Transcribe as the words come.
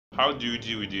How do you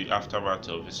deal with the aftermath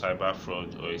of a cyber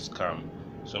fraud or a scam?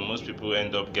 So most people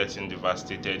end up getting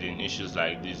devastated in issues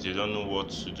like this. They don't know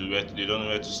what to do, they don't know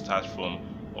where to start from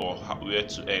or where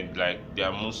to end. Like they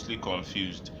are mostly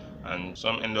confused, and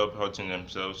some end up hurting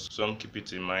themselves. Some keep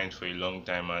it in mind for a long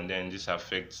time, and then this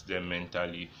affects them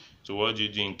mentally. So what do you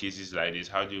do in cases like this?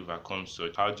 How do you overcome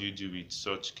such? How do you deal with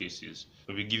such cases?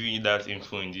 We'll be giving you that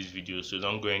info in this video, so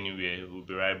don't go anywhere. We'll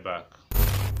be right back.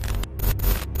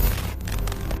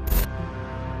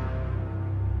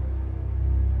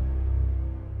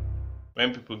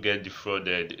 When people get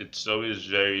defrauded, it's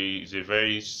a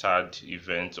very sad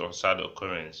event or sad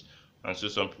occurrence, and so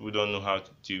some people don't know how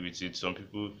to deal with it. Some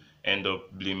people end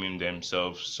up blaming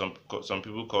themselves. Some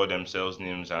people call themselves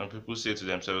names, and people say to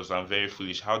themselves, "I'm very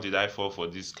foolish. How did I fall for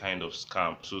this kind of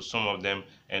scam?" So some of them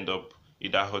end up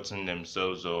either hurting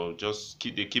themselves or just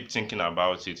they keep thinking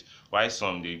about it. Why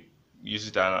some they use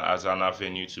it as an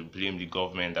avenue to blame the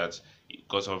government that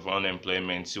because of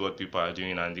unemployment, see what people are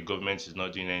doing, and the government is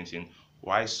not doing anything.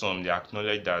 Why some they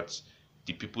acknowledge that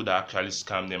the people that actually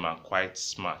scam them are quite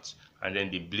smart, and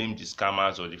then they blame the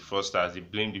scammers or the fraudsters, they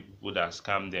blame the people that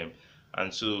scam them.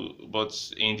 And so, but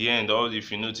in the end, all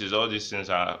if you notice, all these things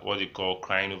are what they call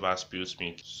crying over spilled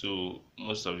milk. So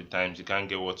most of the times you can't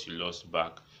get what you lost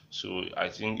back. So I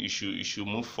think you should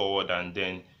move forward and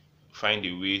then find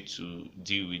a way to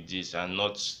deal with this and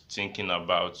not thinking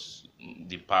about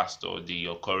the past or the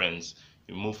occurrence.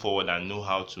 You move forward and know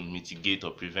how to mitigate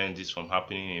or prevent this from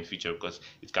happening in the future, because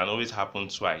it can always happen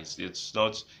twice. It's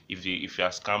not if you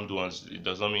are scammed once, it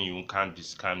does not mean you can't be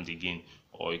scammed again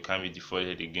or you can't be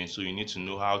defrauded again. So you need to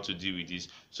know how to deal with this,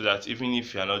 so that even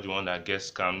if you are not the one that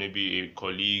gets scammed, maybe a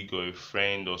colleague or a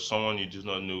friend or someone you do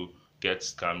not know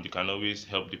gets scammed, you can always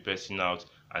help the person out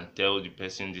and tell the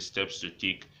person the steps to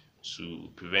take to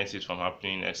prevent it from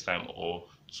happening next time, or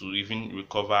to even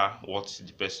recover what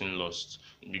the person lost.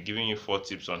 I'll be giving you 4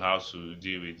 tips on how to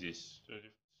deal with this.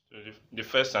 So the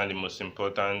first and the most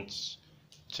important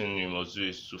thing you must do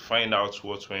is to find out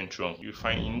what went wrong. You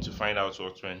need to find out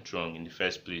what went wrong in the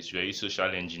first place. Were you social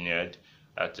engineered?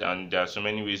 And there are so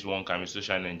many ways one can be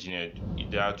social engineered,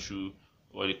 either through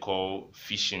what they call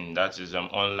phishing, that is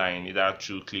online, either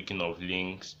through clicking of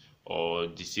links or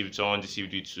someone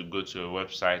deceived you to go to a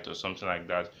website or something like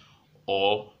that,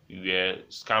 or you were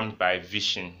scammed by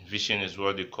vishing. Vishing is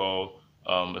what they call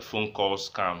a phone call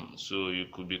scam. So you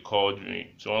could be called,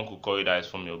 someone could call you that is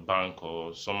from your bank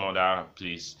or some other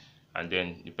place, and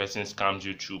then the person scams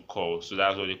you through call. So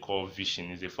that's what they call vishing.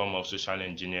 It's a form of social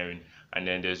engineering. And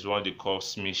then there's what they call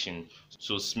smishing.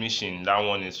 So smishing, that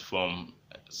one is from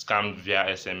scammed via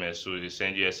SMS. So they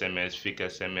send you SMS, fake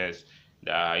SMS,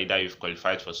 that either you've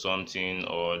qualified for something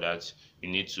or that you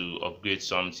need to upgrade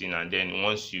something, and then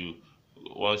once you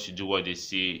do what they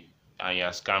say and you're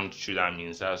scammed through that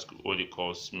means, that's what they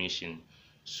call smishing.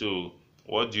 So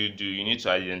what do? You need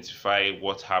to identify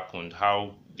what happened,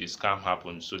 how the scam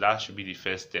happened. So that should be the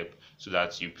first step, so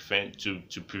that you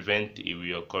prevent a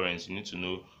reoccurrence. You need to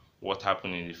know what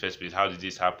happened in the first place. How did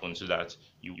this happen, so that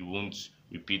you won't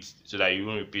repeat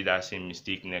that same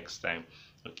mistake next time.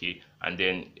 Okay, and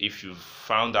then if you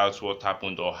found out what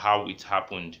happened or how it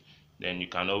happened, then you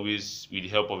can always, with the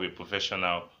help of a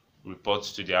professional, report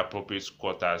to the appropriate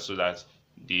quarters, so that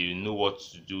they know what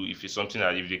to do. If it's something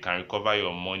that if they can recover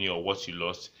your money or what you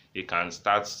lost, they can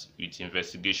start with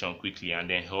investigation quickly and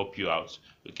then help you out.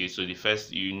 Okay, so the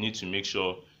first, you need to make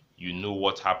sure you know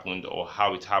what happened or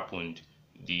how it happened.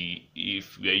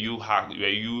 If were you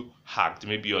hacked,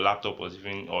 maybe your laptop was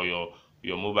even, or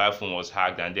your mobile phone was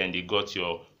hacked, and then they got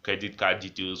your credit card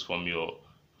details from your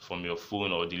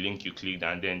phone or the link you clicked,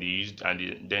 and then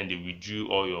then they withdrew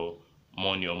all your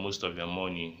money or most of your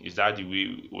money. Is that the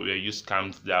way? Were you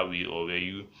scammed that way, or were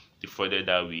you defrauded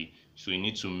that way? So you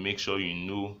need to make sure you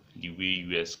know the way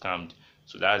you were scammed.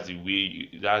 So that's the way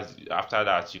that's after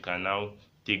that you can now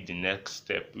take the next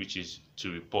step, which is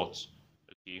to report.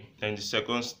 Okay, then the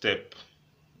second step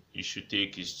you should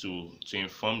take is to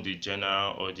inform the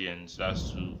general audience.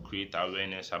 That's to create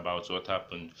awareness about what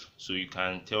happened. So you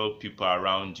can tell people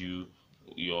around you,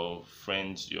 your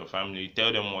friends, your family,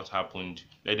 tell them what happened,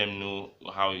 let them know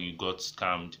how you got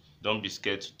scammed. Don't be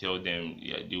scared to tell them.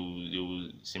 Yeah, they will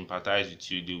sympathize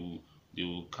with you. They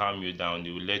will calm you down.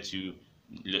 They will let you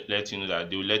know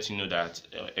that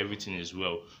everything is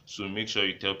well. So make sure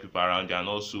you tell people around you, and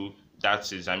also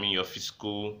that is, I mean, your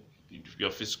physical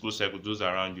circle, those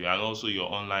around you, and also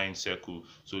your online circle.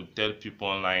 So tell people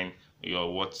online, your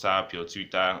WhatsApp, your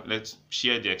Twitter. Let's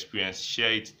share the experience,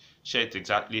 share it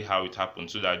exactly how it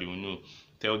happened, so that they will know.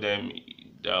 Tell them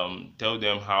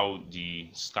how the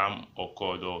scam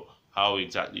occurred, or how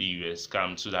exactly you were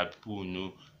scammed, so that people will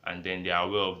know and then they are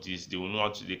aware of this, they will know how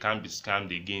to, they can't be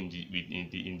scammed again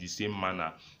in the same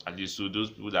manner, at least. So those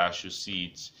people that should see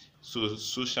it. So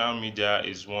social media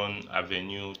is one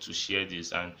avenue to share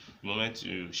this, and the moment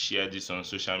you share this on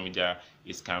social media,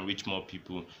 it can reach more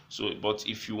people. So but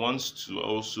if you want to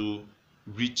also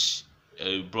reach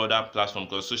a broader platform,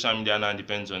 because social media now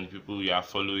depends on the people you are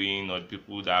following, or the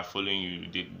people that are following you,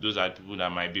 those are the people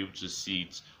that might be able to see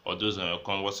it, or those on your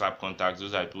WhatsApp contacts,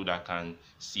 those are the people that can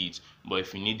see it. But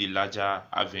if you need a larger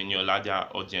avenue, a larger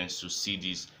audience to see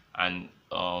this, and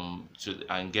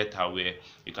get aware,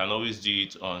 you can always do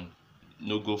it on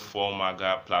no go for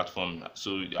maga platform.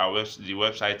 So the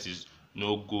website is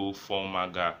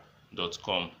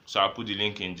nogoformaga.com. So I'll put the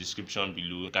link in description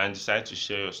below. You can decide to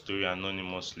share your story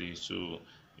anonymously, so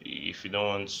if you don't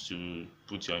want to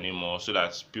put your name, or so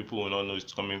that people will not know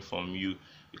it's coming from you,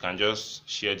 you can just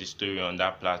share the story on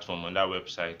that platform, on that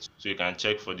website. So you can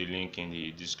check for the link in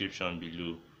the description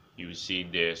below, you will see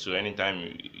it there. So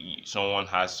anytime someone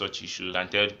has such issues, you can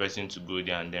tell the person to go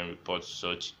there and then report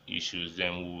such issues,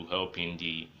 then we will help in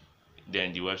the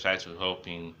website will help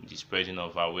in the spreading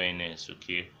of awareness.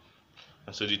 Okay.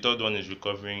 And so the third one is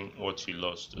recovering what you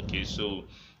lost. Okay, so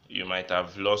you might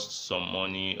have lost some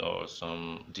money or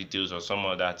some details or some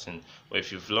other thing, but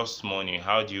if you've lost money,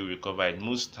 how do you recover it?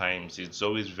 Most times it's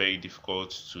always very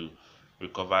difficult to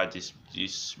recover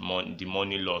the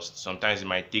money lost. Sometimes it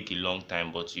might take a long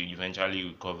time, but you eventually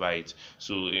recover it.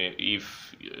 So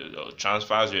if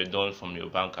transfers were done from your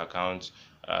bank account,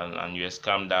 and you're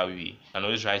scammed that way, you can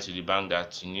always write to the bank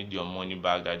that you need your money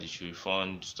back, that they should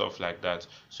refund, stuff like that.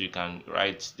 So you can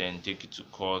write, then take it to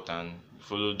court and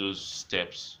follow those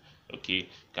steps. Okay, you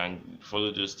can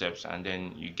follow those steps, and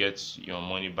then you get your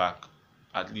money back.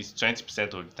 At least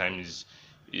 20% of the time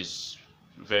is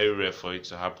very rare for it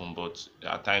to happen, but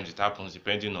at times it happens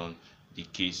depending on the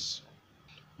case.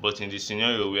 But in the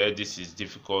scenario where this is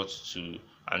difficult to,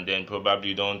 and then probably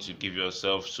you don't want to give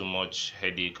yourself so much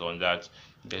headache on that,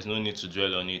 there's no need to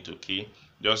dwell on it. Okay,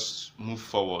 just move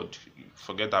forward,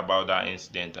 forget about that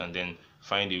incident, and then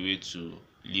find a way to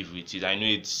live with it. I know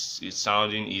it's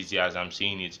sounding easy as I'm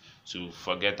saying it, to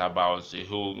forget about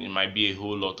it might be a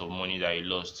whole lot of money that you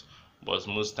lost, but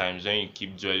most times when you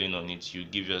keep dwelling on it, you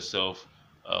give yourself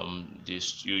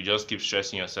this, you just keep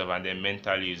stressing yourself, and then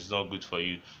mentally it's not good for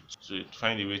you. So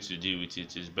find a way to deal with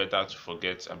it. It's better to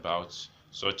forget about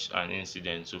such an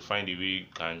incident. So find a way you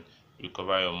can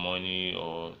recover your money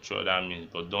or through other means,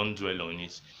 but don't dwell on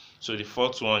it. So the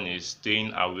fourth one is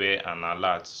staying aware and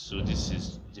alert. So this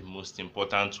is the most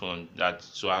important one,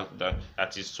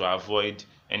 that is to avoid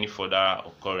any further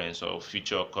occurrence or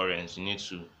future occurrence. You need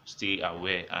to stay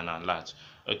aware and alert.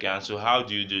 Okay, and so how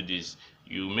do you do this?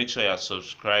 You make sure you're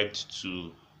subscribed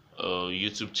to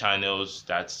YouTube channels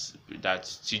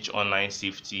that teach online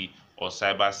safety or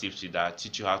cyber safety, that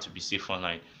teach you how to be safe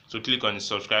online. So click on the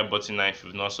subscribe button now if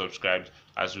you've not subscribed,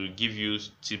 as we give you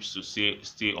tips to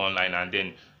stay online, and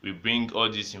then we bring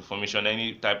all this information,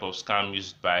 any type of scam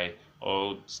used by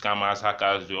or scammers,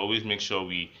 hackers. We always make sure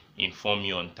we inform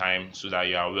you on time so that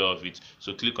you are aware of it.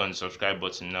 So click on the subscribe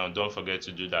button now, don't forget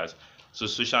to do that. So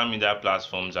social media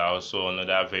platforms are also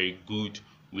another very good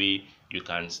way you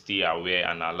can stay aware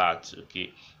and alert.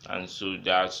 Okay, and so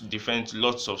there's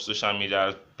lots of social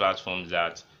media platforms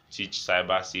that teach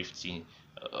cyber safety.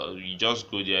 You just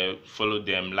go there, follow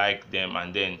them, like them,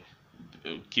 and then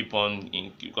keep on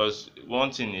because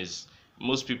one thing is,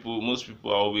 most people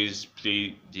always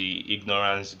play the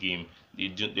ignorance game.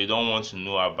 They don't want to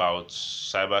know about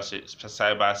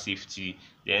cyber safety,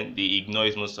 then they ignore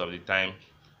it most of the time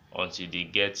until they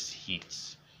get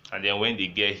hit, and then when they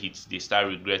get hit they start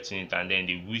regretting it, and then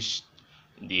they wish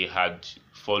they had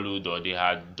followed or they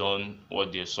had done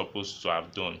what they're supposed to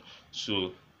have done.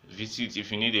 So visit,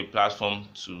 if you need a platform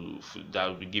that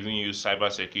will be giving you cyber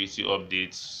security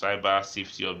updates, cyber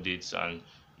safety updates, and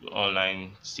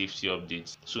online safety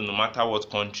updates. So no matter what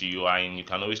country you are in, you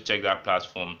can always check that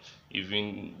platform.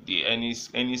 Even any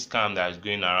scam that is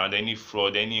going around, any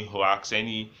fraud, any hoax,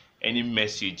 any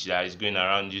message that is going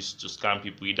around just to scam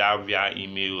people, either via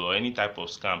email or any type of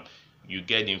scam, you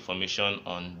get the information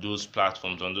on those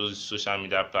platforms, on those social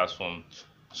media platforms.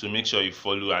 So make sure you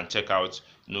follow and check out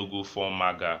No Go For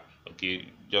Maga. Okay,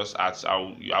 just as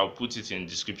I'll put it in the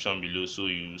description below so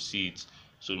you see it.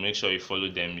 So make sure you follow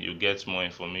them, you get more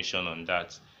information on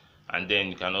that. And then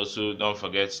you can also, don't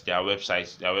forget their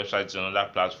website. Their website is another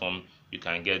platform you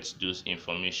can get those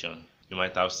information. You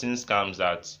might have seen scams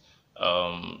that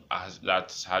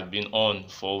had been on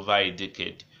for over a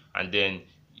decade, and then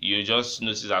you just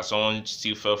notice that someone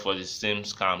still fell for the same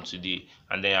scam today,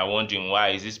 and then you're wondering, why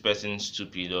is this person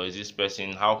stupid, or is this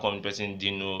person, how come the person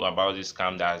didn't know about this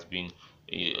scam that has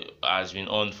been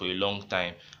on for a long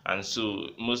time? And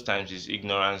so most times it's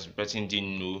ignorance. The person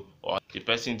didn't know, or the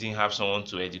person didn't have someone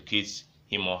to educate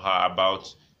him or her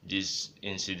about these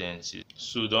incidences.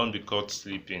 So don't be caught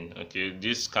sleeping. Okay,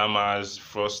 these scammers,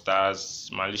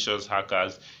 fraudsters, malicious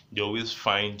hackers, they always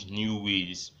find new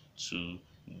ways to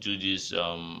do these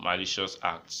malicious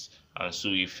acts. And so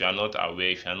if you are not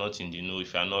aware, if you are not in the know,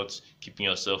 if you are not keeping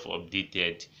yourself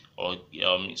updated, or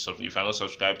if you are not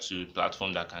subscribed to a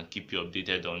platform that can keep you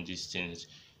updated on these things,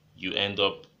 you end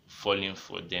up falling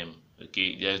for them.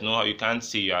 Okay, there's no, you can't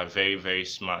say you are very, very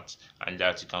smart and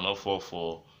that you cannot fall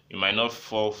for, you might not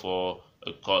fall for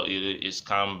a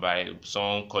scam by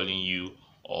someone calling you,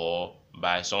 or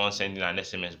by someone sending an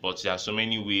SMS, but there are so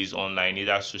many ways online,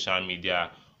 either social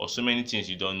media or so many things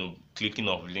you don't know, clicking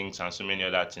of links and so many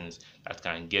other things that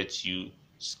can get you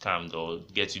scammed or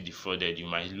get you defrauded. You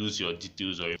might lose your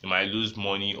details, or you might lose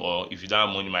money, or if you don't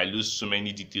have money, you might lose so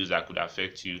many details that could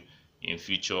affect you in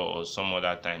future or some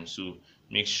other time. So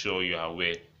make sure you are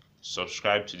aware.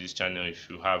 Subscribe to this channel if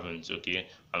you haven't, okay?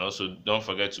 And also don't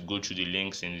forget to go through the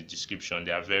links in the description.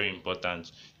 They are very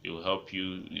important. It will help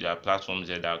you. There are platforms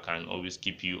there that can always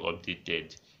keep you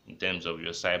updated in terms of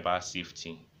your cyber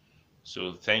safety.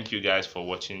 So thank you guys for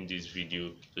watching this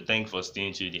video. So thank you for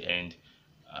staying to the end,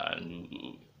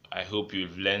 and I hope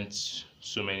you've learned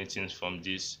so many things from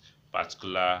this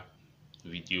particular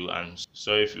video. And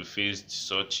sorry if you faced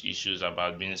such issues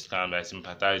about being scammed. I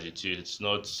sympathize with you. It's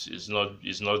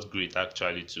not great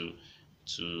actually to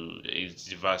it's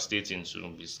devastating to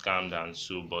be scammed and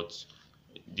so, but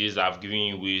these have given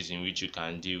you ways in which you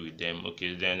can deal with them.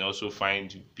 Okay, then also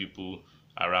find people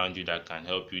around you that can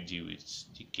help you deal with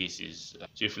the cases.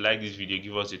 So if you like this video,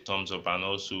 give us a thumbs up, and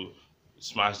also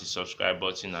smash the subscribe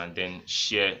button, and then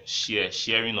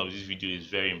sharing of this video is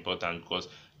very important, because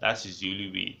that is the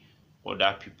only way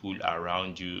other people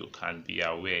around you can be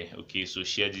aware. Okay, so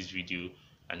share this video,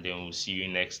 and then we'll see you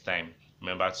next time.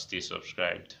 Remember to stay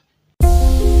subscribed.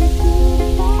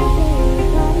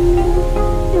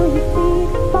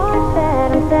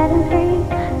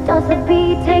 Does the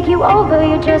beat take you over?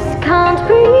 You just can't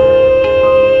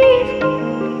breathe.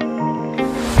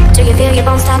 Do you feel your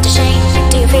bones start to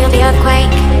shake? Do you feel the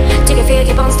earthquake? Do you feel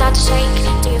your bones start to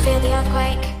shake? Do you feel the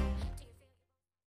earthquake?